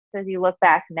as you look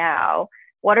back now,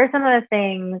 what are some of the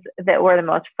things that were the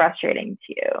most frustrating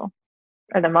to you,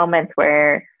 or the moments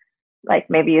where like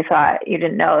maybe you thought you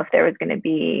didn't know if there was going to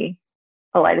be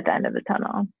a light at the end of the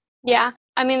tunnel? Yeah.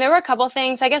 I mean, there were a couple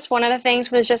things. I guess one of the things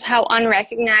was just how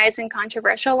unrecognized and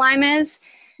controversial Lyme is.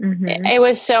 It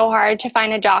was so hard to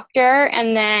find a doctor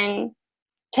and then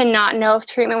to not know if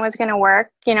treatment was going to work.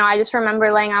 I just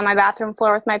remember laying on my bathroom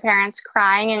floor with my parents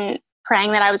crying and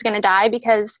praying that I was going to die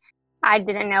because I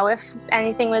didn't know if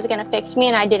anything was going to fix me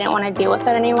and I didn't want to deal with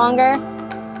it any longer.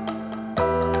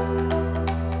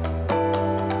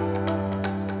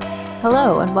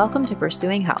 Hello, and welcome to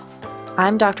Pursuing Health.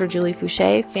 I'm Dr. Julie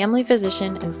Fouché, family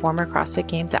physician and former CrossFit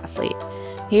Games athlete.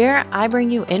 Here, I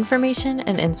bring you information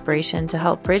and inspiration to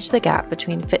help bridge the gap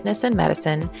between fitness and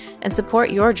medicine and support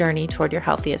your journey toward your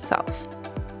healthiest self.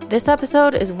 This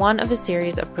episode is one of a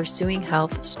series of Pursuing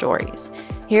Health stories.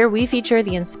 Here, we feature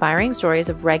the inspiring stories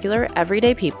of regular,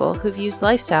 everyday people who've used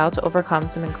lifestyle to overcome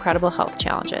some incredible health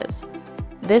challenges.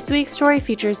 This week's story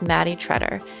features Maddie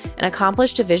Tretter, an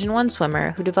accomplished Division I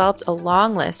swimmer who developed a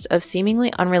long list of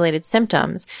seemingly unrelated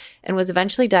symptoms and was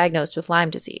eventually diagnosed with Lyme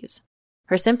disease.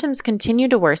 Her symptoms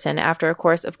continued to worsen after a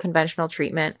course of conventional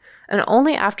treatment, and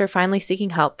only after finally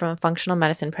seeking help from a functional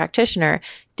medicine practitioner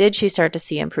did she start to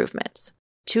see improvements.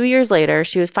 2 years later,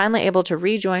 she was finally able to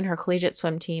rejoin her collegiate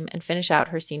swim team and finish out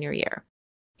her senior year.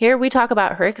 Here we talk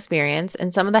about her experience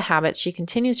and some of the habits she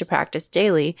continues to practice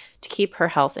daily to keep her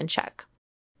health in check.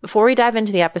 Before we dive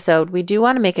into the episode, we do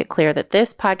want to make it clear that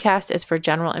this podcast is for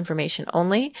general information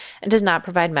only and does not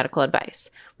provide medical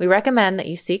advice. We recommend that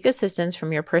you seek assistance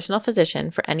from your personal physician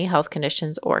for any health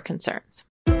conditions or concerns.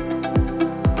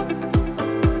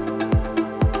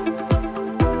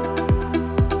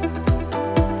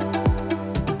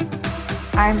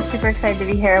 I'm super excited to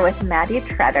be here with Maddie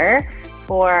Tretter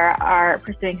for our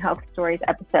Pursuing Health Stories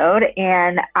episode.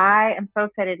 And I am so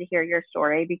excited to hear your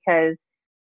story because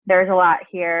there's a lot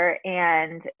here,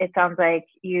 and it sounds like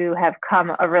you have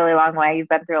come a really long way. You've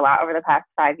been through a lot over the past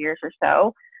 5 years or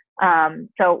so.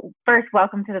 So first,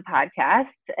 welcome to the podcast,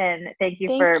 and thank you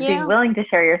for being willing to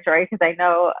share your story, because I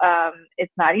know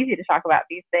it's not easy to talk about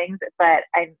these things, but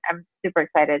I'm super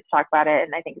excited to talk about it,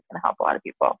 and I think it's going to help a lot of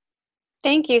people.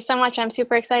 Thank you so much. I'm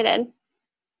super excited.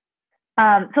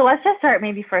 So let's just start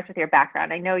maybe first with your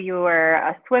background. I know you were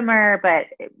a swimmer, but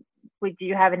do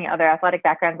you have any other athletic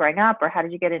background growing up, or how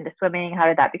did you get into swimming? How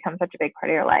did that become such a big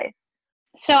part of your life?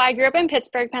 So I grew up in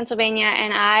Pittsburgh, Pennsylvania,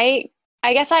 and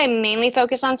I guess I mainly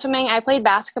focused on swimming. I played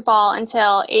basketball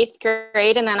until 8th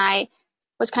grade, and then I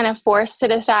was kind of forced to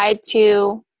decide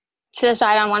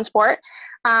on one sport.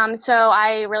 So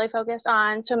I really focused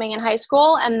on swimming in high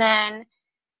school, and then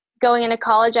going into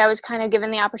college, I was kind of given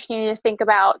the opportunity to think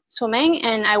about swimming,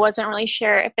 and I wasn't really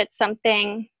sure if it's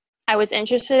something I was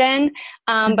interested in,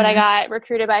 but I got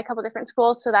recruited by a couple different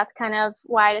schools, so that's kind of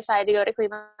why I decided to go to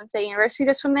Cleveland State University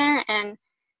to swim there and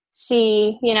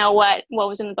see, what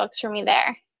was in the books for me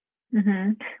there.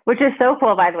 Which is so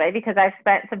cool, by the way, because I've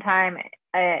spent some time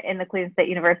in the Cleveland State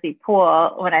University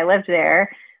pool when I lived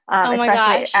there. Oh my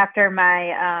gosh! After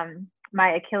my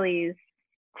Achilles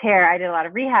tear, I did a lot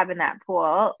of rehab in that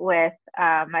pool with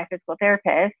my physical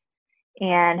therapist.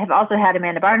 And have also had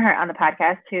Amanda Barnhart on the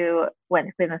podcast, who went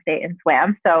to Cleveland State and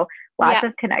swam. So lots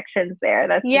of connections there.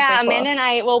 That's super cool. Amanda and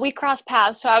I, we crossed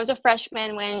paths. So I was a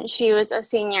freshman when she was a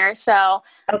senior. So,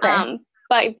 but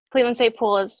Cleveland State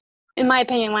pool is, in my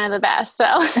opinion, one of the best. So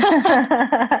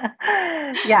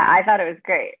yeah, I thought it was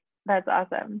great. That's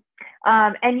awesome.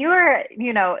 And you were,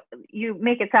 you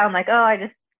make it sound like, I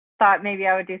just thought maybe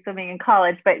I would do swimming in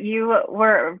college, but you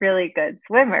were a really good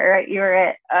swimmer, right? You were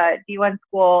at D1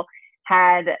 school,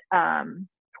 had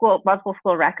multiple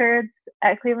school records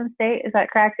at Cleveland State. Is that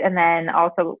correct? And then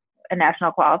also a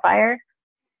national qualifier.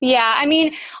 Yeah. I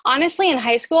mean, honestly, in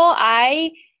high school,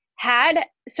 I had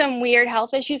some weird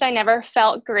health issues. I never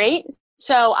felt great.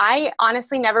 So I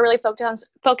honestly never really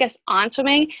focused on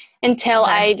swimming until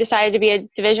I decided to be a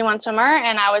Division I swimmer.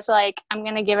 And I was like, I'm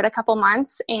going to give it a couple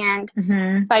months. And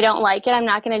if I don't like it, I'm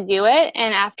not going to do it.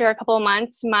 And after a couple of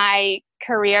months, my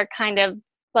career kind of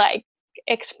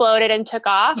exploded and took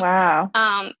off.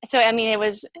 Wow. So, I mean, it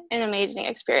was an amazing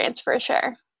experience for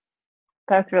sure.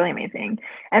 That's really amazing.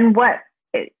 And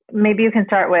maybe you can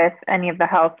start with any of the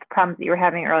health problems that you were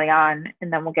having early on,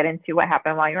 and then we'll get into what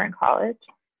happened while you were in college.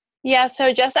 Yeah.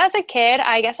 So just as a kid,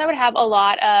 I guess I would have a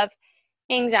lot of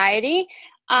anxiety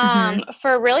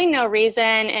for really no reason.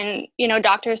 And,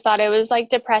 doctors thought it was like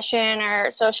depression or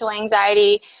social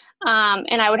anxiety.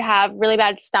 And I would have really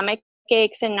bad stomach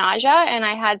aches and nausea, and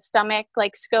I had stomach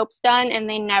scopes done, and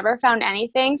they never found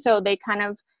anything. So they kind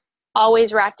of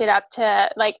always wrapped it up to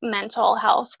like mental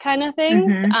health kind of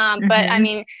things. But I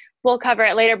mean, we'll cover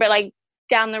it later, but like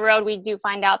down the road, we do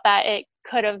find out that it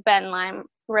could have been Lyme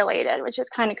related, which is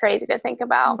kind of crazy to think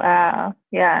about. Wow.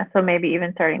 Yeah. So maybe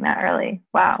even starting that early.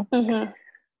 Wow. Mm-hmm.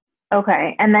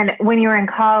 Okay. And then when you were in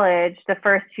college, the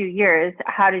first 2 years,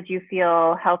 how did you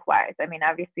feel health-wise? I mean,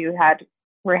 obviously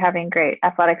we're having great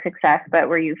athletic success, but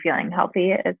were you feeling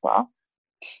healthy as well?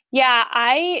 Yeah,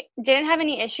 I didn't have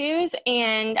any issues.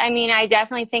 And I mean, I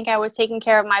definitely think I was taking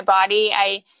care of my body.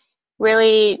 I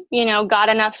really, got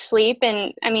enough sleep.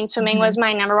 And I mean, swimming was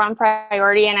my number one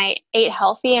priority, and I ate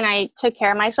healthy and I took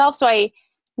care of myself. So I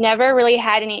never really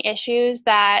had any issues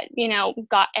that,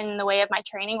 got in the way of my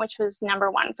training, which was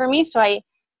number one for me. So I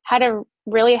had a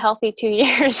really healthy 2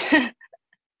 years.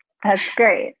 That's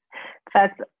great.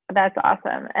 That's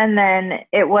awesome. And then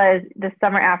it was the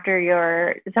summer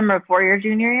before your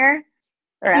junior year,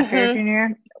 or after your junior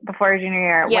year? Before your junior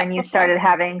year, when you started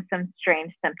having some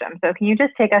strange symptoms. So can you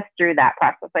just take us through that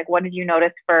process? Like, what did you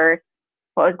notice first?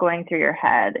 What was going through your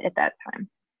head at that time?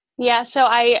 Yeah, so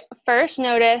I first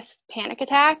noticed panic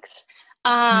attacks.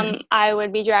 I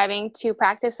would be driving to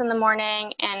practice in the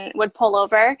morning and would pull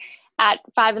over at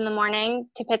 5 a.m.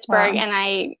 to Pittsburgh. Wow. And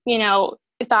I,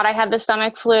 thought I had the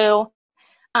stomach flu,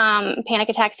 panic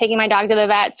attacks, taking my dog to the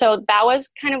vet. So that was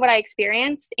kind of what I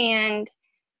experienced. And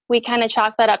we kind of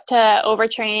chalked that up to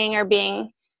overtraining or being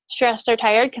stressed or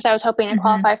tired, because I was hoping to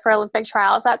qualify for Olympic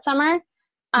trials that summer.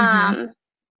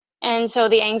 And so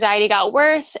the anxiety got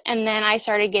worse. And then I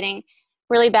started getting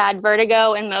really bad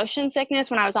vertigo and motion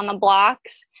sickness when I was on the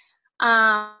blocks.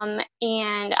 And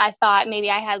I thought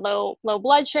maybe I had low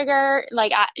blood sugar,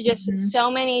 like just so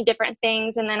many different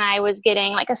things. And then I was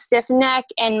getting like a stiff neck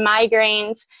and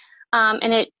migraines.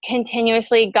 And it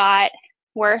continuously got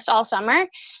worse all summer.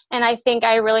 And I think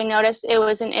I really noticed it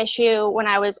was an issue when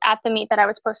I was at the meet that I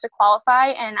was supposed to qualify,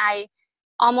 and I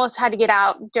almost had to get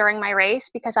out during my race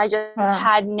because I just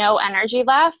had no energy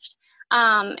left.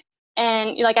 And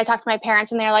like, I talked to my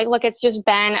parents and they're like, look, it's just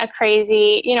been a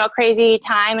crazy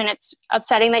time, and it's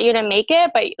upsetting that you didn't make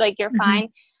it, but like, you're fine.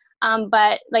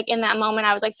 But like in that moment,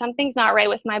 I was like, something's not right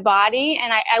with my body.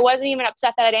 And I wasn't even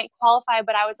upset that I didn't qualify,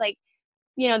 but I was like,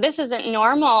 this isn't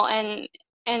normal. And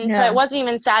so it wasn't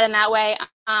even sad in that way.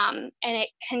 And it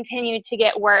continued to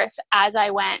get worse as I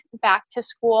went back to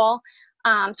school. So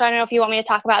I don't know if you want me to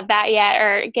talk about that yet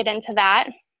or get into that.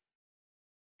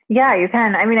 Yeah, you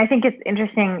can. I mean, I think it's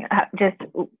interesting just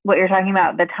what you're talking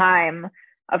about, the time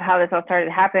of how this all started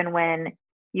to happen when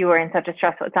you were in such a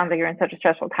stressful, it sounds like you're in such a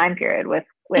stressful time period with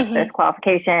this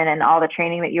qualification and all the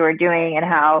training that you were doing, and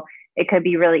how it could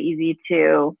be really easy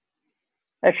to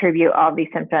attribute all these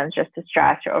symptoms just to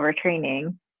stress or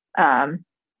overtraining.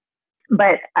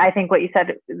 But I think what you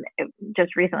said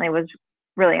just recently was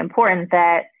really important,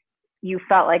 that you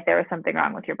felt like there was something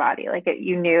wrong with your body. Like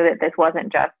you knew that this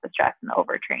wasn't just the stress and the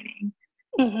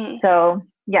overtraining. So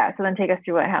then take us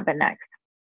through what happened next.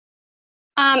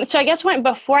 So I guess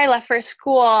before I left for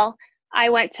school, I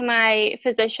went to my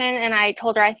physician and I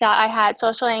told her I thought I had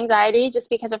social anxiety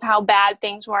just because of how bad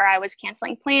things were. I was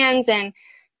canceling plans, and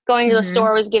going to the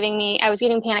store I was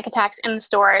getting panic attacks in the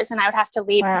stores, and I would have to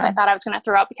leave because I thought I was going to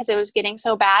throw up because it was getting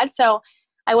so bad. So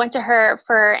I went to her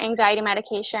for anxiety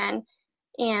medication,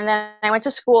 and then I went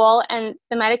to school and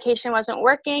the medication wasn't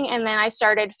working. And then I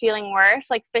started feeling worse,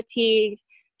 like fatigued,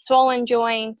 swollen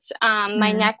joints.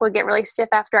 My neck would get really stiff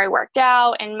after I worked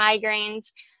out, and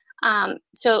migraines.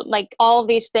 So like all of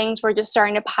these things were just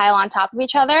starting to pile on top of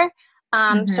each other.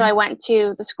 So I went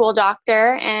to the school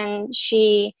doctor, and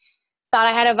she thought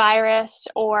I had a virus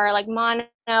or like mono,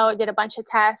 did a bunch of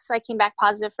tests. I came back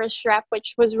positive for strep,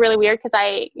 which was really weird because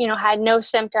I, had no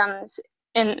symptoms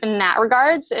in that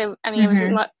regards. It was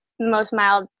the most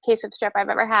mild case of strep I've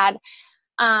ever had.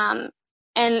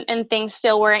 And things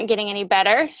still weren't getting any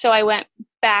better. So I went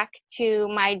back to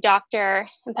my doctor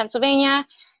in Pennsylvania,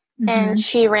 and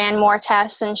she ran more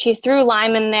tests, and she threw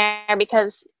Lyme in there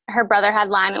because her brother had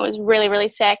Lyme and was really, really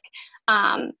sick.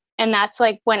 And that's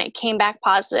like when it came back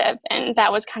positive. And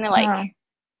that was kind of like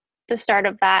the start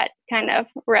of that kind of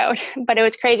road. But it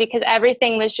was crazy because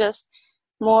everything was just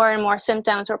more and more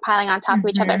symptoms were piling on top of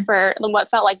each other for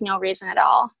what felt like no reason at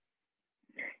all.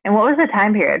 And what was the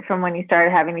time period from when you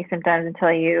started having these symptoms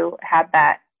until you had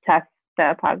that test,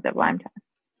 the positive Lyme test?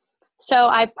 So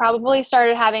I probably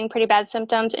started having pretty bad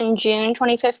symptoms in June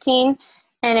 2015,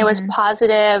 and it was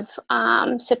positive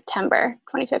September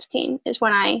 2015 is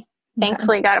when I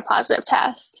thankfully got a positive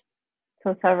test.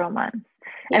 So several months.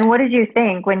 Yeah. And what did you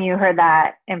think when you heard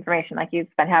that information? Like,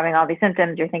 you've been having all these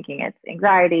symptoms, you're thinking it's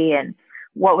anxiety, and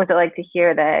what was it like to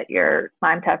hear that your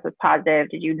Lyme test was positive?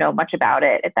 Did you know much about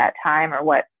it at that time, or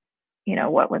what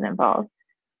was involved?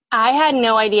 I had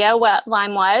no idea what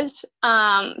Lyme was.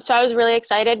 So I was really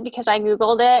excited because I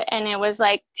Googled it and it was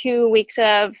like 2 weeks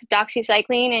of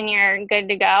doxycycline and you're good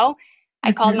to go.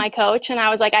 I called my coach and I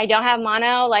was like, I don't have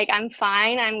mono. Like, I'm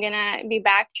fine. I'm going to be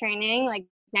back training like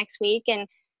next week. And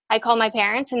I called my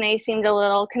parents and they seemed a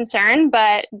little concerned,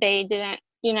 but they didn't,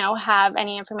 have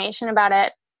any information about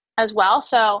it as well.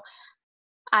 So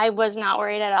I was not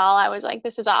worried at all. I was like,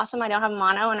 this is awesome. I don't have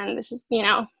mono. And then this is,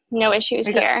 no issues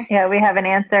here. Yeah, we have an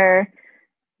answer.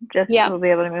 We'll be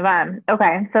able to move on.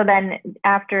 Okay. So then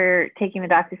after taking the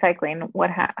doxycycline,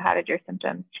 how did your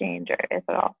symptoms change, or if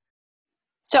at all?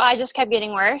 So I just kept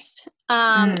getting worse.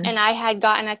 And I had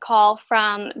gotten a call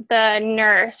from the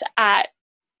nurse at,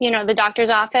 the doctor's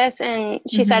office. And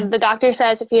she said, the doctor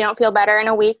says, if you don't feel better in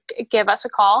a week, give us a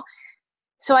call.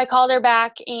 So I called her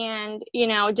back and,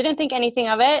 didn't think anything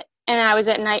of it. And I was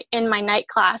at night in my night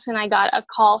class and I got a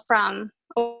call from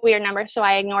a weird number. So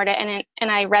I ignored it.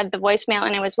 And I read the voicemail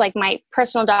and it was like my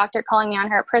personal doctor calling me on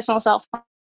her personal cell phone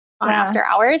after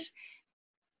hours.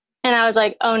 And I was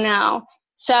like, oh no.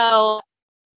 So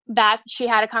that she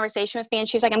had a conversation with me and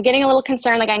she's like, I'm getting a little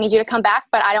concerned. Like, I need you to come back,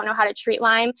 but I don't know how to treat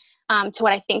Lyme to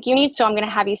what I think you need. So I'm going to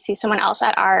have you see someone else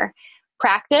at our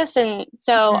practice. And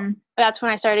so that's when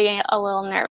I started getting a little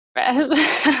nervous.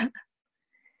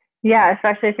 Yeah,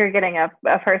 especially if you're getting a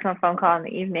personal phone call in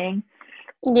the evening.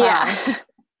 Yeah.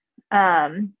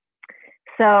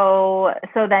 So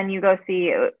then you go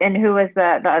see, and who was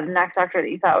the next doctor that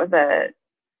you thought was a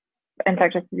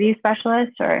infectious disease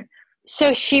specialist, or?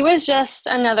 So she was just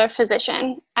another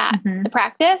physician at the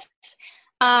practice,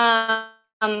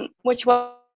 which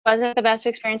wasn't the best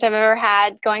experience I've ever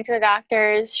had going to the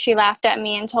doctors. She laughed at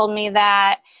me and told me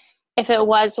that if it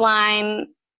was Lyme,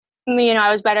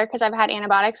 I was better because I've had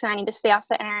antibiotics and I need to stay off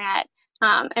the internet,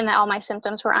 and that all my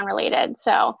symptoms were unrelated.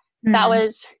 So that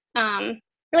was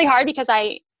really hard because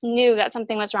I knew that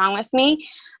something was wrong with me.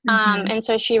 And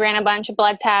so she ran a bunch of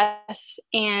blood tests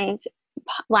and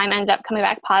Lyme ended up coming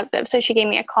back positive. So she gave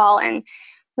me a call and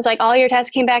was like, all your tests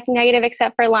came back negative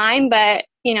except for Lyme, but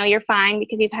you're fine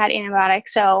because you've had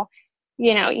antibiotics. So,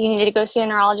 you need to go see a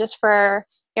neurologist for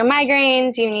your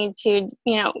migraines. You need to,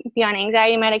 be on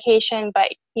anxiety medication,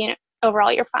 but,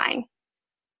 overall you're fine.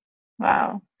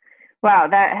 Wow.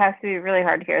 That has to be really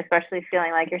hard to hear, especially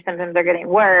feeling like your symptoms are getting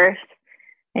worse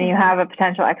and you have a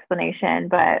potential explanation.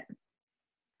 But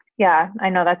yeah, I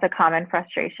know that's a common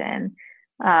frustration.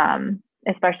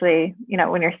 Especially,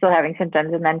 when you're still having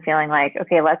symptoms and then feeling like,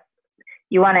 okay,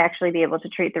 you want to actually be able to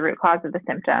treat the root cause of the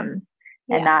symptoms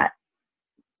and not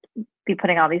be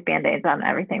putting all these Band-Aids on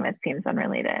everything that seems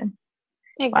unrelated.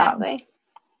 Exactly.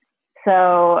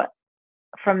 Wow. So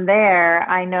from there,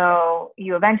 I know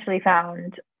you eventually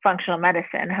found functional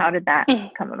medicine. How did that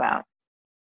come about?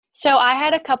 So I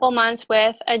had a couple months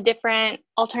with a different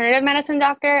alternative medicine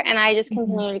doctor and I just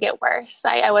continued to get worse.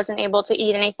 I wasn't able to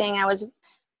eat anything. I was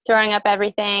throwing up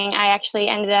everything. I actually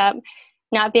ended up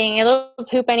not being able to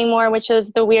poop anymore, which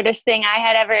was the weirdest thing I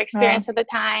had ever experienced at the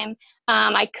time.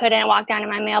 I couldn't walk down to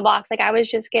my mailbox. Like, I was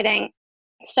just getting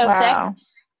so sick.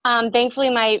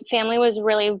 Thankfully, my family was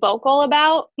really vocal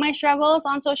about my struggles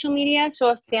on social media. So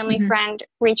a family friend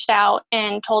reached out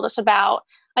and told us about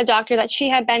a doctor that she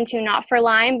had been to, not for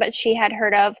Lyme, but she had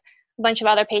heard of a bunch of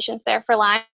other patients there for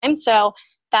Lyme. So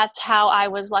that's how I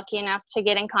was lucky enough to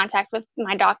get in contact with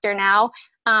my doctor now.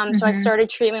 So I started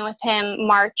treatment with him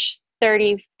March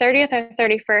 30th or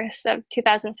 31st of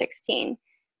 2016.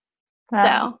 Wow.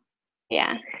 So,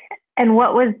 yeah. And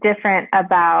what was different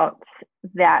about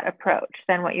that approach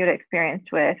than what you'd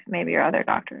experienced with maybe your other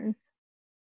doctors?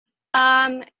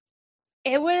 The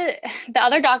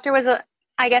other doctor was,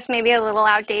 I guess, maybe a little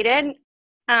outdated.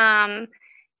 Our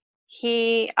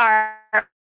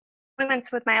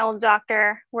appointments with my old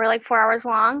doctor were like 4 hours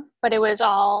long, but it was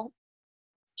all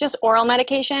just oral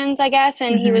medications, I guess.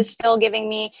 And he was still giving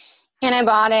me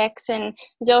antibiotics and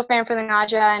Zofran for the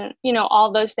nausea and,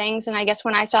 all those things. And I guess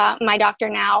when I saw my doctor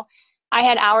now, I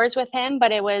had hours with him,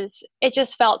 but it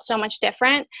just felt so much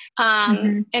different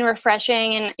and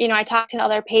refreshing. And, I talked to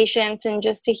other patients and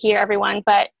just to hear everyone,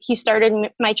 but he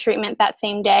started my treatment that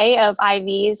same day of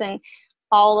IVs and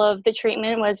all of the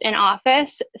treatment was in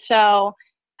office. So,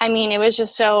 it was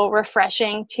just so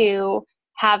refreshing to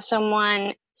have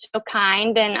someone so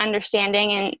kind and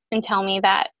understanding and tell me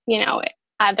that,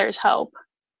 there's hope.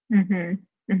 And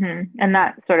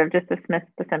not sort of just dismiss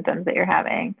the symptoms that you're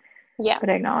having. Yeah. But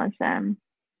acknowledge them.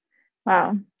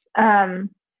 Wow.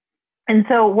 And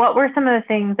so what were some of the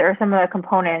things or some of the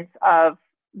components of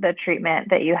the treatment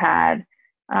that you had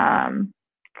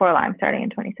for Lyme starting in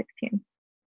 2016?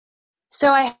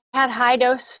 So I had high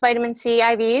dose vitamin C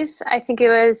IVs. I think it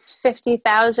was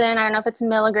 50,000. I don't know if it's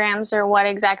milligrams or what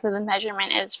exactly the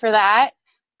measurement is for that.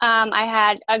 I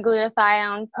had a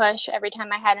glutathione push every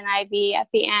time I had an IV at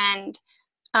the end.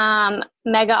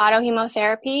 Mega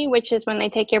autohemotherapy, which is when they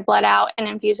take your blood out and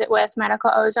infuse it with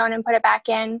medical ozone and put it back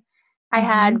in. I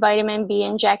had vitamin B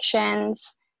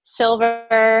injections,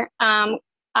 silver,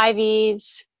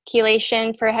 IVs,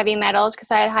 chelation for heavy metals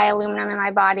because I had high aluminum in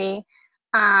my body.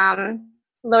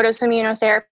 Low-dose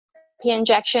immunotherapy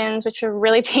injections, which were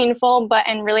really painful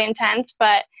and really intense,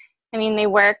 but I mean, they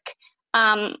work.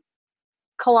 Colonics,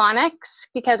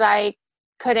 because I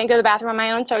couldn't go to the bathroom on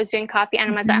my own, so I was doing coffee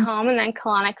enemas at home, and then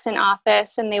colonics in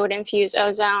office, and they would infuse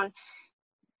ozone.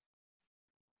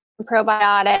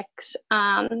 Probiotics,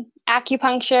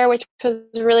 acupuncture, which was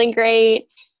really great,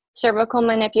 cervical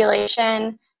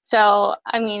manipulation. So,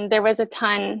 I mean, there was a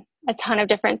ton of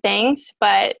different things,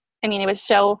 but I mean, it was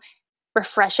so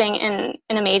refreshing and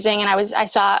amazing. And I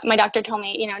saw, my doctor told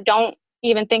me, don't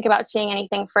even think about seeing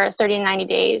anything for 30 to 90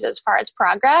 days as far as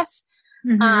progress.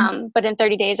 But in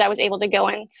 30 days, I was able to go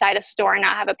inside a store and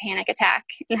not have a panic attack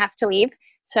and have to leave.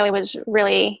 So it was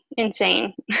really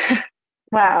insane.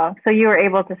 Wow. So you were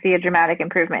able to see a dramatic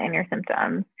improvement in your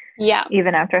symptoms. Yeah.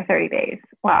 Even after 30 days.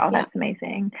 Wow. That's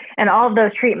amazing. And all of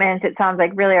those treatments, it sounds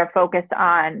like, really are focused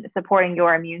on supporting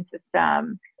your immune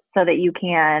system so that you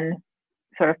can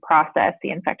sort of process the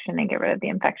infection and get rid of the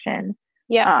infection.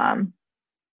 Yeah.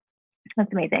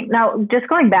 That's amazing. Now, just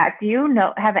going back, do you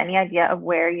have any idea of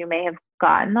where you may have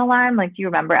gotten the Lyme? Like, do you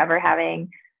remember ever having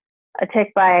a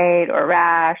tick bite or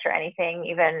rash or anything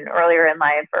even earlier in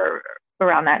life or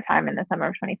around that time in the summer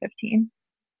of 2015?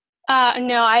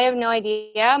 No, I have no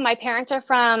idea. My parents are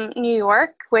from New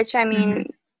York, which I mean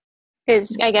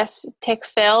is, I guess, tick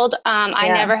filled. I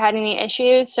never had any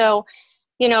issues. So,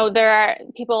 there are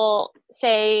people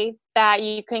say that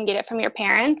you can get it from your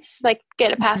parents, like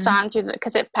get it passed on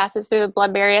because it passes through the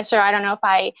blood barrier. So I don't know if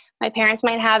my parents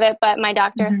might have it, but my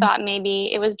doctor thought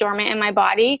maybe it was dormant in my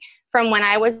body from when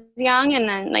I was young, and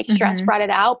then like stress brought it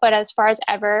out. But as far as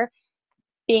ever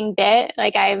being bit,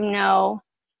 like I have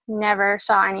never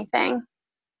saw anything.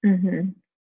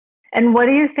 And what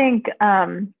do you think, did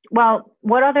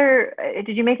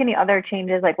you make any other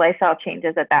changes, like lifestyle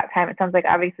changes at that time? It sounds like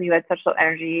obviously you had such low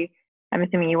energy. I'm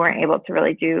assuming you weren't able to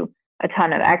really do a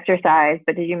ton of exercise,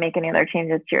 but did you make any other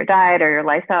changes to your diet or your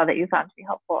lifestyle that you found to be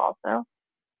helpful also?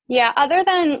 Yeah, other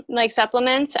than like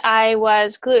supplements, I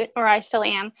was I still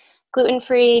am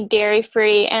gluten-free,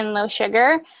 dairy-free, and low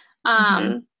sugar,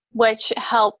 which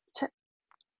helped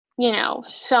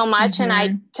so much. And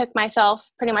I took myself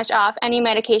pretty much off any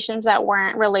medications that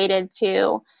weren't related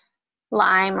to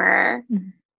Lyme or,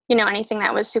 anything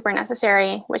that was super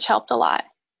necessary, which helped a lot.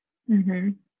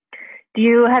 Do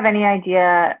you have any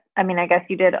idea? I mean, I guess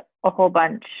you did a whole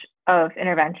bunch of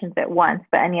interventions at once,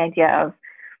 but any idea of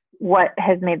what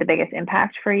has made the biggest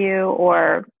impact for you,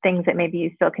 or things that maybe you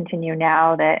still continue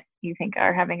now that you think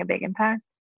are having a big impact?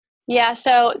 Yeah.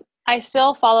 So I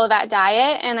still follow that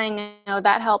diet, and I know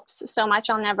that helps so much.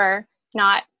 I'll never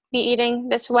not be eating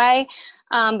this way.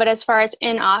 But as far as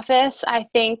in office, I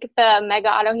think the mega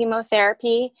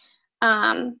autohemotherapy,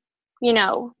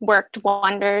 worked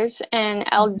wonders. And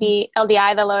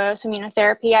LDI, the low-dose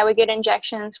immunotherapy, I would get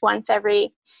injections once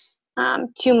every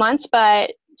 2 months,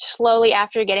 but slowly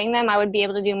after getting them, I would be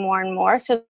able to do more and more.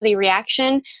 So the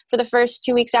reaction for the first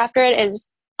 2 weeks after it is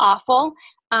awful.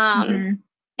 And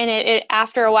it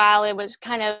after a while, it was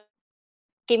kind of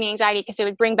gave me anxiety because it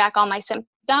would bring back all my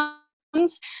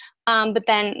symptoms. But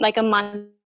then like a month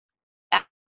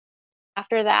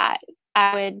after that,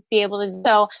 I would be able to.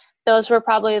 So those were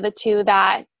probably the two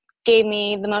that gave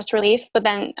me the most relief. But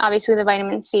then obviously the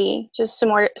vitamin C just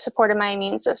supported my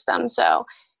immune system. So,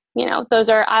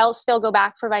 I'll still go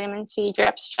back for vitamin C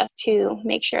drips just to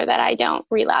make sure that I don't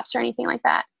relapse or anything like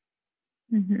that.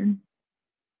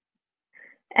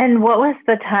 And what was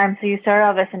the time? So you started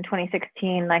all this in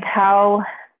 2016. Like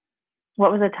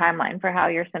what was the timeline for how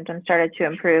your symptoms started to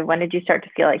improve? When did you start to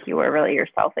feel like you were really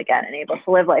yourself again and able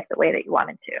to live life the way that you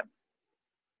wanted to?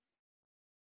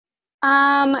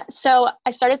 So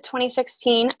I started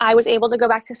 2016. I was able to go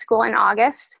back to school in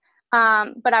August.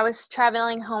 But I was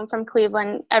traveling home from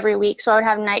Cleveland every week. So I would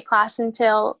have night class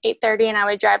until 8:30 and I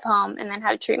would drive home and then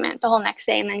have treatment the whole next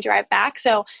day and then drive back.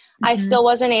 So I still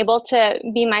wasn't able to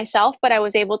be myself, but I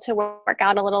was able to work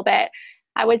out a little bit.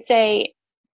 I would say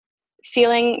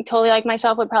feeling totally like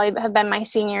myself would probably have been my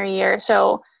senior year.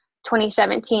 So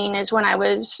 2017 is when I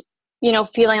was,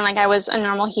 feeling like I was a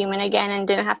normal human again and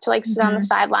didn't have to sit on the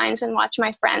sidelines and watch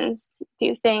my friends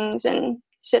do things and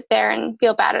sit there and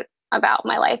feel bad about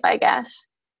my life, I guess.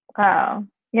 Wow.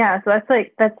 Yeah. So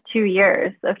that's 2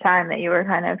 years of time that you were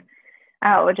kind of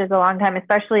out, which is a long time,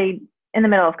 especially in the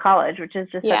middle of college, which is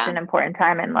just such an important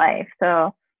time in life.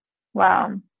 So,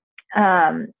 wow.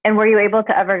 And were you able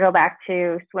to ever go back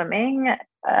to swimming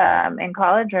in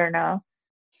college or no?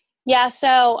 Yeah,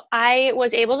 so I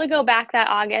was able to go back that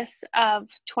August of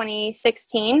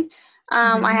 2016.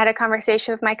 I had a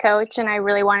conversation with my coach, and I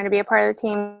really wanted to be a part of the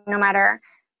team no matter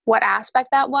what aspect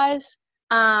that was.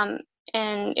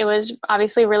 And it was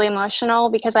obviously really emotional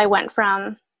because I went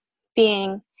from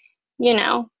being,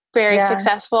 very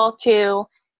successful to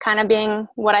kind of being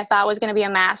what I thought was going to be a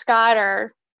mascot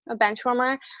or a bench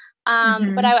warmer.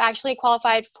 But I actually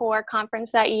qualified for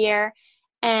conference that year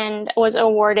and was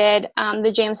awarded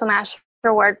the James LeMaster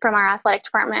Award from our athletic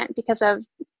department because of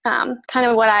kind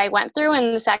of what I went through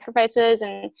and the sacrifices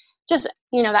and just,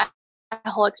 that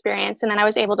whole experience. And then I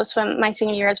was able to swim my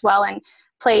senior year as well and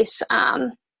place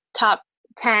top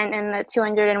 10 in the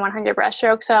 200 and 100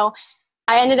 breaststroke. So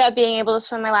I ended up being able to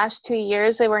swim my last 2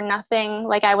 years. They were nothing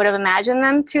like I would have imagined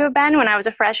them to have been when I was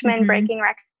a freshman breaking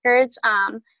records.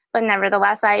 But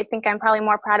nevertheless, I think I'm probably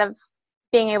more proud of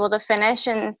being able to finish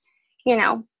and,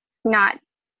 not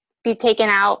be taken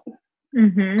out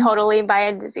totally by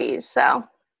a disease. So.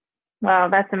 Wow,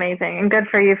 that's amazing. And good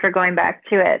for you for going back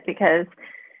to it because,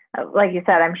 like you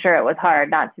said, I'm sure it was hard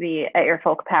not to be at your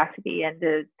full capacity and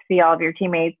to see all of your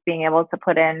teammates being able to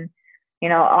put in,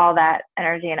 all that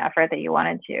energy and effort that you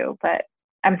wanted to. But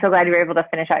I'm so glad you were able to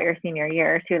finish out your senior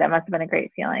year too. That must have been a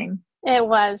great feeling. It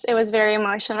was very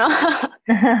emotional.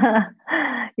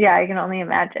 Yeah, I can only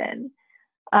imagine.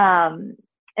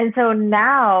 And so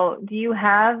now you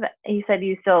said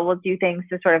you still will do things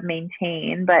to sort of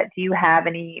maintain, but do you have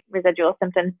any residual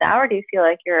symptoms now, or do you feel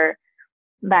like you're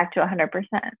back to 100%?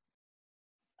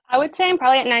 I would say I'm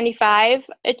probably at 95.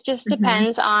 It just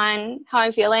depends on how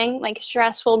I'm feeling. Like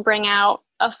stress will bring out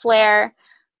a flare.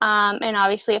 And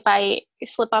obviously if I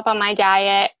slip up on my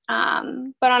diet,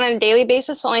 but on a daily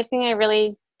basis, the only thing I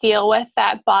really deal with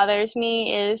that bothers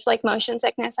me is like motion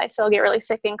sickness. I still get really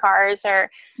sick in cars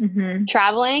or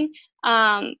traveling.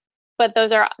 But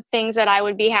those are things that I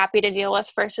would be happy to deal with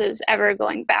versus ever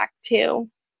going back to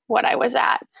what I was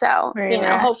at. So,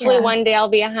 hopefully one day I'll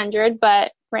be 100,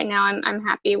 but right now I'm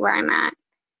happy where I'm at.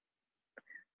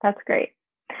 That's great.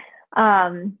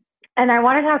 And I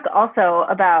want to talk also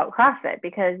about CrossFit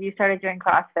because you started doing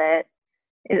CrossFit.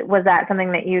 Was that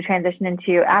something that you transitioned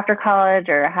into after college,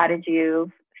 or how did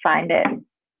you find it?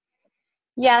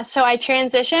 Yeah, so I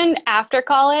transitioned after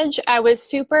college. I was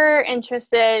super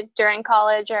interested during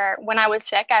college or when I was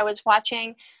sick, I was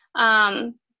watching,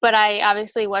 but I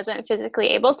obviously wasn't physically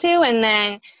able to. And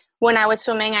then when I was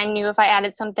swimming, I knew if I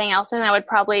added something else in, I would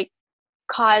probably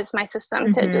cause my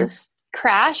system to just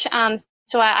crash.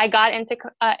 So I got into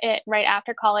it right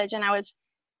after college, and I was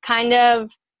kind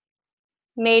of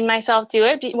made myself do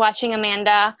it, watching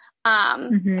Amanda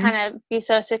kind of be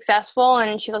so successful,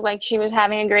 and she looked like she was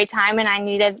having a great time, and I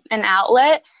needed an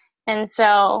outlet. And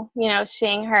so,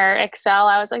 seeing her excel,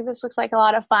 I was like, this looks like a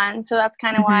lot of fun. So that's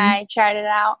kind of why I tried it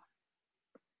out.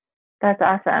 That's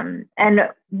awesome. And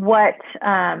what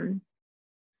are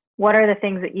the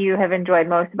things that you have enjoyed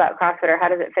most about CrossFit, or how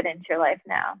does it fit into your life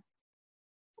now?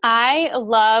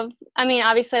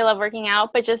 Obviously I love working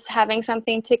out, but just having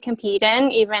something to compete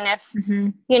in, even if,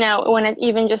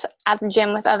 even just at the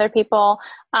gym with other people,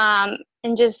 and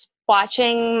just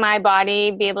watching my body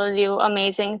be able to do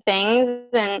amazing things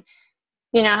and,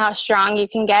 how strong you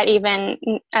can get even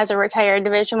as a retired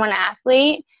Division I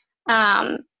athlete.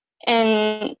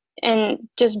 And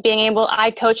just being able,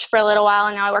 I coached for a little while,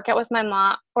 and now I work out with my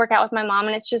mom,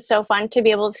 and it's just so fun to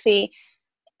be able to see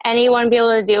anyone be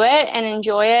able to do it and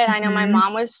enjoy it. I know my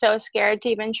mom was so scared to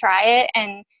even try it,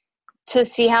 and to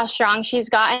see how strong she's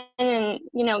gotten, and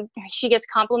she gets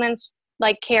compliments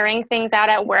like carrying things out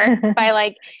at work by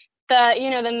like the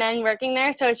men working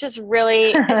there. So it's just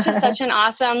such an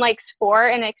awesome like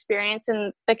sport and experience,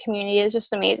 and the community is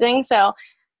just amazing. So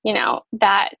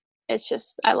that it's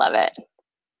just, I love it.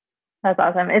 That's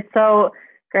awesome. It's so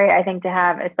great, I think, to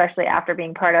have, especially after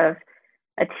being part of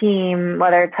a team,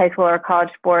 whether it's high school or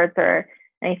college sports or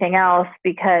anything else,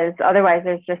 because otherwise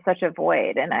there's just such a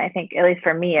void. And I think, at least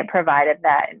for me, it provided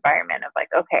that environment of like,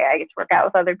 okay, I get to work out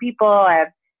with other people. I have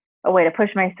a way to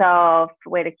push myself, a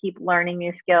way to keep learning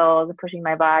new skills, pushing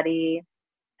my body,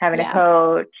 having a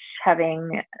coach,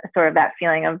 having sort of that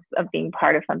feeling of being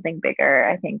part of something bigger.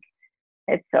 I think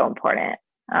it's so important.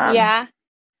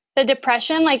 the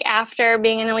depression, like after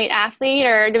being an elite athlete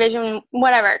or division,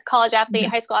 whatever, college athlete,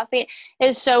 high school athlete,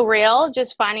 is so real,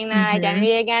 just finding that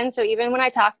identity again. So even when I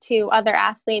talk to other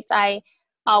athletes, I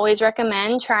always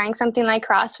recommend trying something like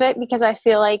CrossFit, because I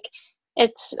feel like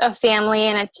it's a family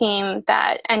and a team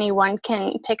that anyone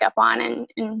can pick up on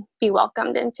and be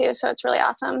welcomed into. So it's really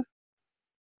awesome.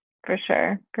 For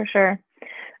sure. For sure.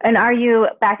 And are you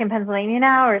back in Pennsylvania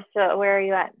now, or still, where are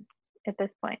you at this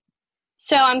point?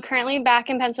 So I'm currently back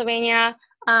in Pennsylvania,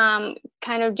 kind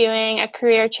of doing a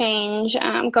career change,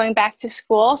 going back to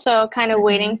school. So kind of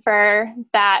waiting for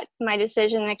my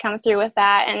decision to come through with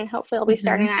that. And hopefully I'll be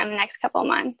starting that in the next couple of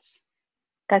months.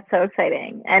 That's so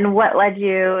exciting. And what led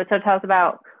you, so tell us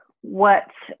about what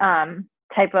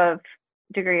type of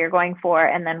degree you're going for,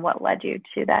 and then what led you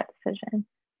to that decision?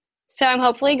 So I'm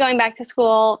hopefully going back to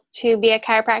school to be a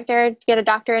chiropractor, to get a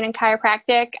doctorate in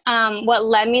chiropractic. What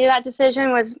led me to that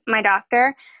decision was my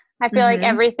doctor. I feel like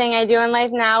everything I do in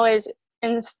life now is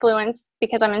influenced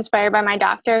because I'm inspired by my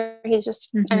doctor. He's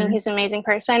just, I mean, he's an amazing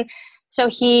person. So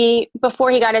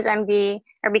before he got his MD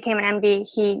or became an MD,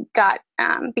 he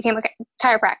became a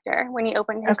chiropractor when he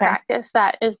opened his practice.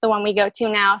 That is the one we go to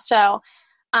now. So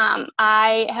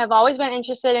I have always been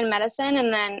interested in medicine,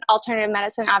 and then alternative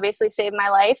medicine obviously saved my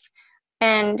life.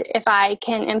 And if I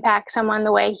can impact someone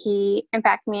the way he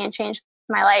impacted me and changed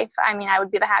my life, I mean, I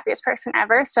would be the happiest person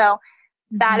ever. So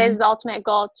that is the ultimate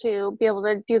goal, to be able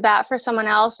to do that for someone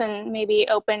else and maybe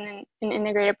open an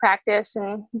integrated practice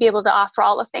and be able to offer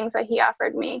all the things that he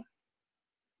offered me.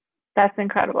 That's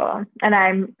incredible. And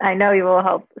I know you will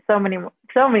help so many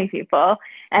people.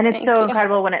 And it's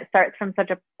incredible when it starts from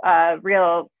such a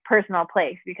real personal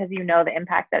place, because you know the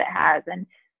impact that it has, and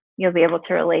you'll be able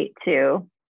to relate to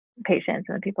patients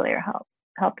and the people that you're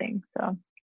helping. So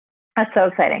that's so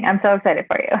exciting. I'm so excited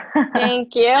for you.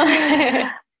 Thank you.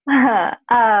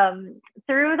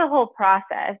 Through the whole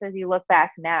process, as you look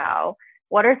back now,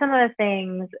 what are some of the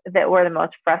things that were the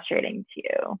most frustrating to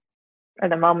you, or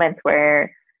the moments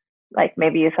where, like,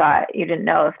 maybe you thought you didn't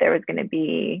know if there was going to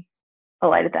be a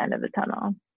light at the end of the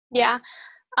tunnel? Yeah.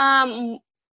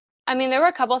 I mean, there were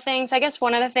a couple things. I guess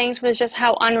one of the things was just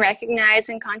how unrecognized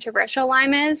and controversial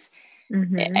Lyme is.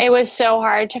 It was so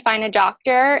hard to find a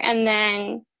doctor, and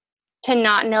then to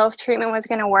not know if treatment was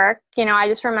going to work. You know, I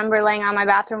just remember laying on my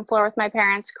bathroom floor with my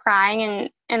parents crying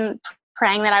and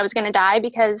praying that I was going to die,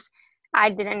 because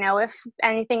I didn't know if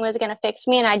anything was going to fix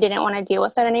me, and I didn't want to deal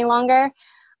with it any longer.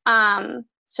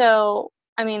 So,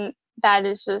 I mean, that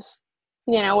is just,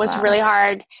 was really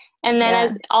hard. And then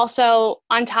as also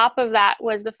on top of that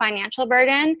was the financial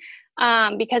burden,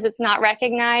 because it's not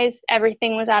recognized.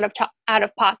 Everything was out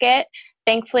of pocket.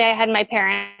 Thankfully, I had my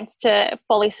parents to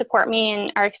fully support me,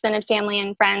 and our extended family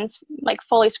and friends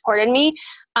fully supported me.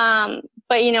 But,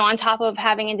 on top of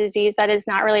having a disease that is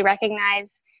not really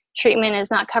recognized, treatment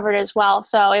is not covered as well.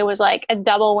 So it was like a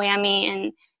double whammy,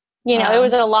 and, it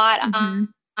was a lot on,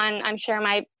 I'm sure,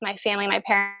 my family, my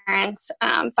parents,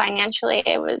 financially.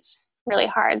 It was really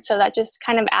hard. So that just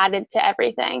kind of added to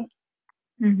everything.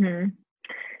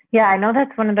 Yeah, I know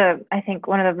that's one of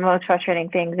the most frustrating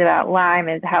things about Lyme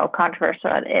is how controversial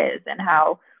it is, and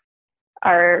how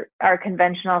our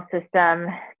conventional system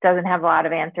doesn't have a lot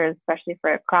of answers, especially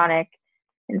for a chronic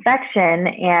infection.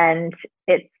 And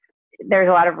there's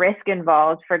a lot of risk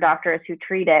involved for doctors who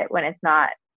treat it when it's not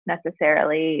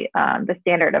necessarily the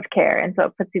standard of care. And so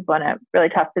it puts people in a really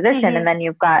tough position. And then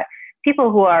you've got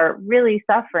people who are really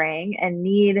suffering and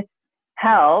need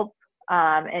help.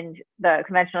 And the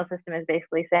conventional system is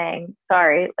basically saying,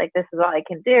 sorry, this is all I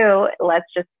can do. Let's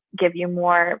just give you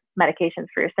more medications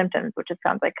for your symptoms, which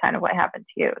sounds like kind of what happened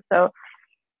to you. So,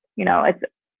 it's,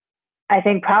 I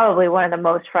think, probably one of the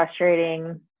most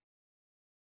frustrating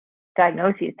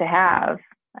diagnoses to have.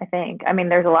 I think, I mean,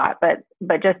 there's a lot, but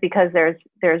just because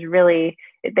there's really,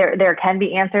 there can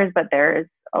be answers, but there's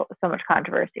so much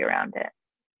controversy around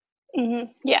it.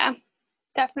 Yeah,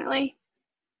 definitely.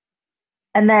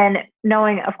 And then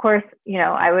knowing, of course,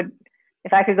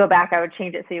 if I could go back, I would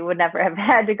change it so you would never have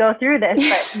had to go through this.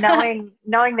 But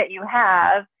knowing that you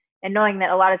have, and knowing that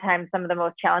a lot of times some of the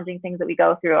most challenging things that we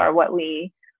go through are what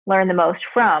we learn the most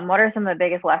from, what are some of the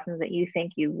biggest lessons that you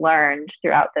think you learned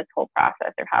throughout this whole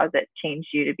process, or how has it changed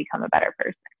you to become a better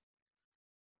person?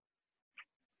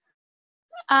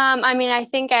 I mean, I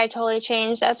think I totally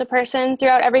changed as a person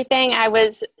throughout everything. I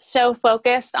was so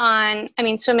focused on,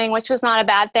 swimming, which was not a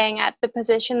bad thing at the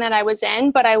position that I was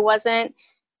in, but I wasn't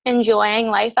enjoying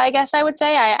life, I guess I would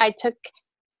say. I took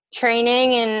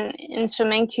training and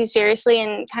swimming too seriously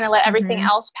and kind of let everything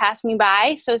else pass me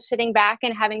by. So sitting back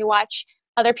and having to watch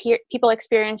other people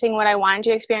experiencing what I wanted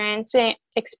to experience,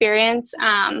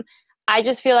 I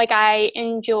just feel like I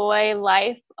enjoy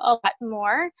life a lot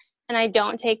more, and I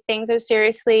don't take things as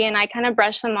seriously, and I kind of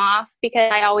brush them off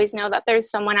because I always know that there's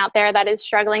someone out there that is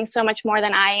struggling so much more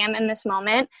than I am in this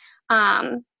moment.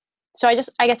 So I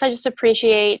guess I just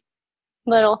appreciate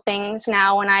little things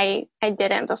now when I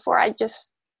didn't before. I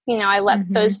just, I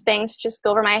let those things just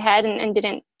go over my head and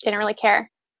didn't really care.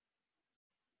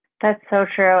 That's so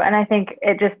true. And I think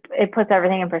it puts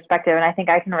everything in perspective. And I think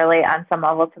I can relate on some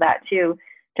level to that too,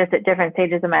 just at different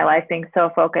stages of my life, being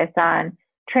so focused on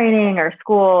training or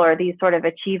school or these sort of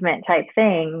achievement type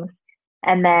things.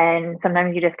 And then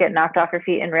sometimes you just get knocked off your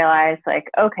feet and realize like,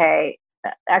 okay,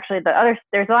 actually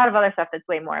there's a lot of other stuff that's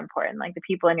way more important, like the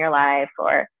people in your life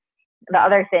or the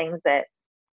other things that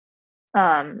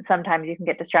sometimes you can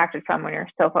get distracted from when you're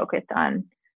so focused on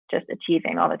just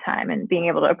achieving all the time, and being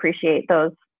able to appreciate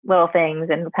those little things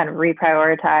and kind of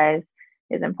reprioritize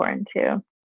is important too.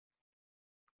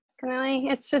 Definitely.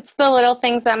 It's the little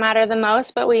things that matter the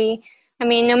most, but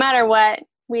no matter what,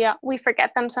 we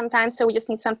forget them sometimes. So we just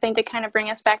need something to kind of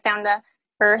bring us back down to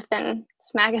earth and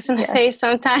smack us in the face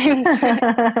sometimes.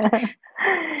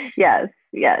 Yes.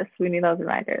 We need those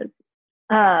reminders.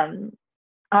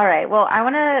 All right. Well, I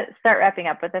want to start wrapping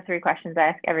up with the 3 questions I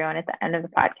ask everyone at the end of the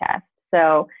podcast.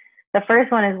 So the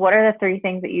first one is, what are the 3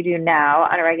 things that you do now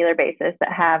on a regular basis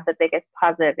that have the biggest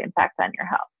positive impact on your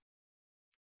health?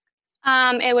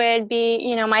 It would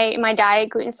be, my diet,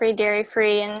 gluten-free,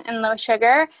 dairy-free, and low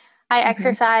sugar. I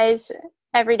exercise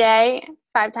every day,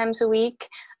 5 times a week.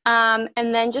 And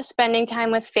then just spending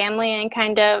time with family and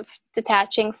kind of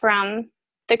detaching from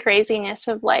the craziness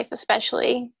of life,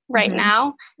 especially right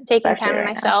now, taking time to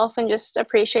myself and just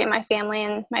appreciate my family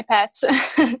and my pets.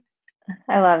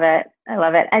 I love it.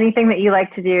 Anything that you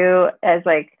like to do as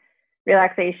like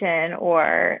relaxation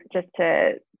or just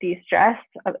to de-stress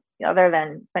other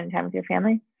than spending time with your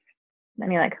family?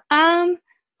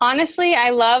 Honestly,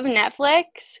 I love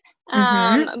Netflix.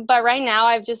 But right now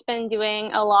I've just been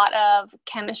doing a lot of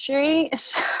chemistry,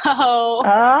 which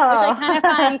I kind of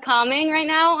find calming right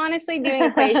now, honestly, doing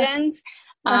equations.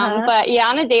 But yeah,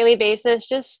 on a daily basis,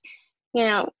 just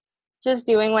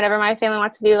doing whatever my family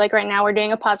wants to do. Like right now we're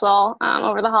doing a puzzle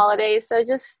over the holidays. So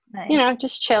just, nice.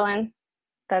 Just chilling.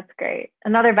 That's great.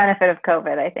 Another benefit of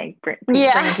COVID, I think,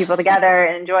 bringing people together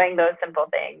and enjoying those simple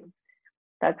things.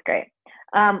 That's great.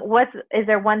 Is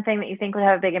there one thing that you think would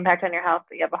have a big impact on your health,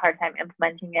 but you have a hard time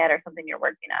implementing it, or something you're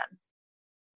working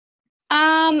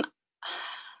on?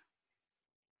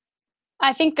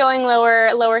 I think going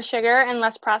lower sugar and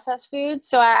less processed foods.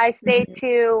 So I stay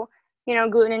to,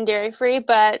 gluten and dairy free,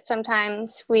 but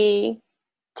sometimes we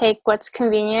take what's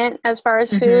convenient as far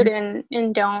as food and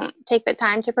don't take the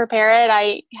time to prepare it.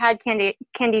 I had candida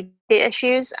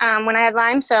issues when I had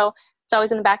Lyme, so it's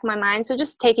always in the back of my mind. So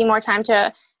just taking more time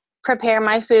to prepare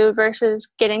my food versus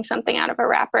getting something out of a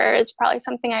wrapper is probably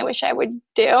something I wish I would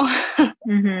do. I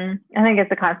think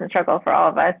it's a constant struggle for all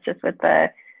of us, just with the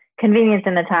convenience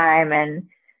and the time, and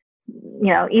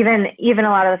even a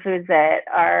lot of the foods that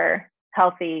are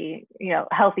healthy,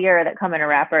 healthier, that come in a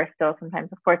wrapper, still sometimes,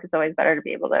 of course, it's always better to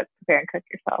be able to prepare and cook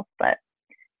yourself. But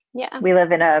we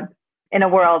live in a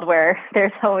world where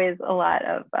there's always a lot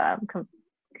of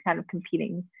kind of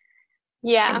competing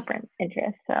different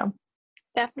interests. So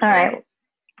definitely.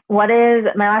 All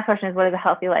right. My last question is, what does a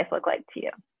healthy life look like to you?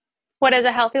 What does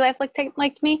a healthy life look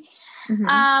like to me?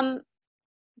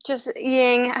 Just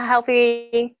eating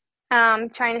healthy,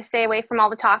 trying to stay away from all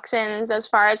the toxins as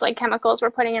far as like chemicals we're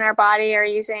putting in our body or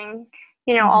using,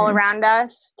 all around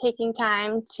us, taking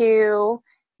time to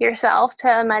yourself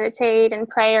to meditate and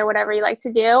pray or whatever you like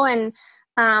to do. And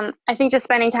I think just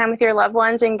spending time with your loved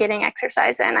ones and getting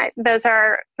exercise in, those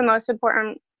are the most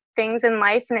important things in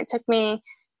life. And it took me,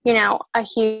 a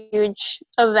huge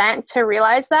event to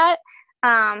realize that.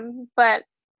 But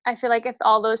I feel like if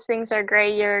all those things are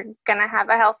great, you're going to have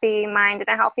a healthy mind and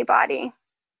a healthy body.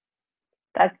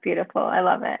 That's beautiful. I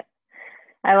love it.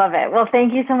 Well,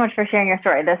 thank you so much for sharing your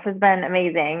story. This has been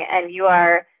amazing. And you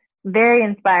are very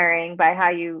inspiring by how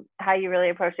you really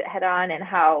approach it head on, and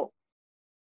how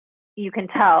you can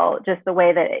tell just the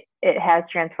way that it has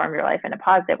transformed your life in a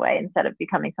positive way instead of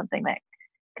becoming something that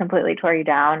completely tore you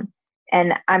down.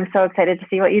 And I'm so excited to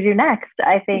see what you do next.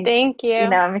 I think, thank you.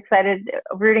 I'm excited,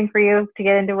 rooting for you to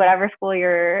get into whatever school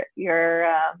you're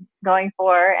going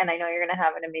for. And I know you're going to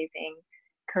have an amazing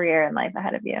career and life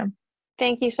ahead of you.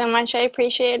 Thank you so much. I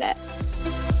appreciate it.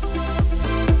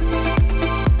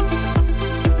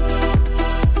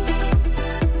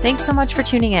 Thanks so much for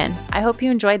tuning in. I hope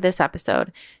you enjoyed this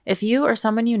episode. If you or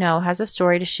someone you know has a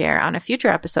story to share on a future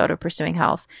episode of Pursuing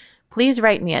Health, please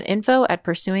write me at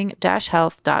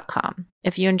info@pursuing-health.com.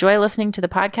 If you enjoy listening to the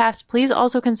podcast, please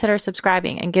also consider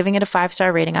subscribing and giving it a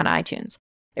 5-star rating on iTunes.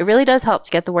 It really does help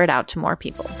to get the word out to more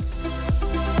people.